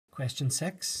Question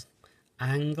 6,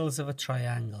 angles of a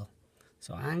triangle.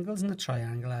 So angles in a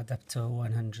triangle add up to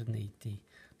 180.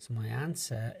 So my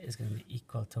answer is going to be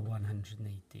equal to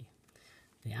 180.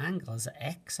 The angles are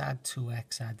x add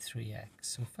 2x add 3x.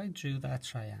 So if I drew that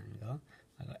triangle,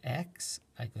 I got x,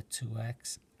 I got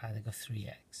 2x, and I got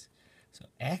 3x. So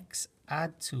x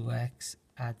add 2x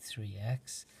add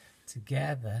 3x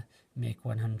together make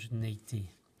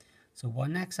 180. So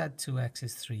 1x add 2x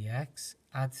is 3x,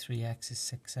 add 3x is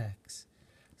 6x.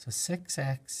 So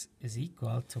 6x is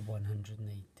equal to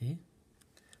 180.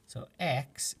 So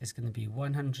x is going to be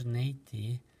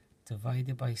 180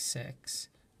 divided by 6,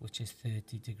 which is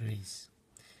 30 degrees.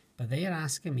 But they are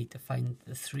asking me to find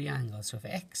the three angles. So if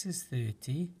x is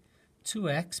 30,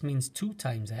 2x means 2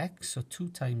 times x, so 2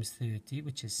 times 30,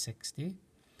 which is 60.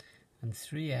 And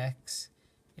 3x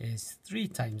is 3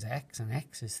 times x, and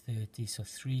x is 30, so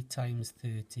 3 times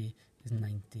 30 is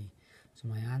 90. So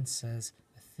my answers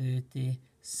are 30,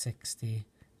 60,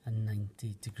 and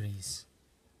 90 degrees.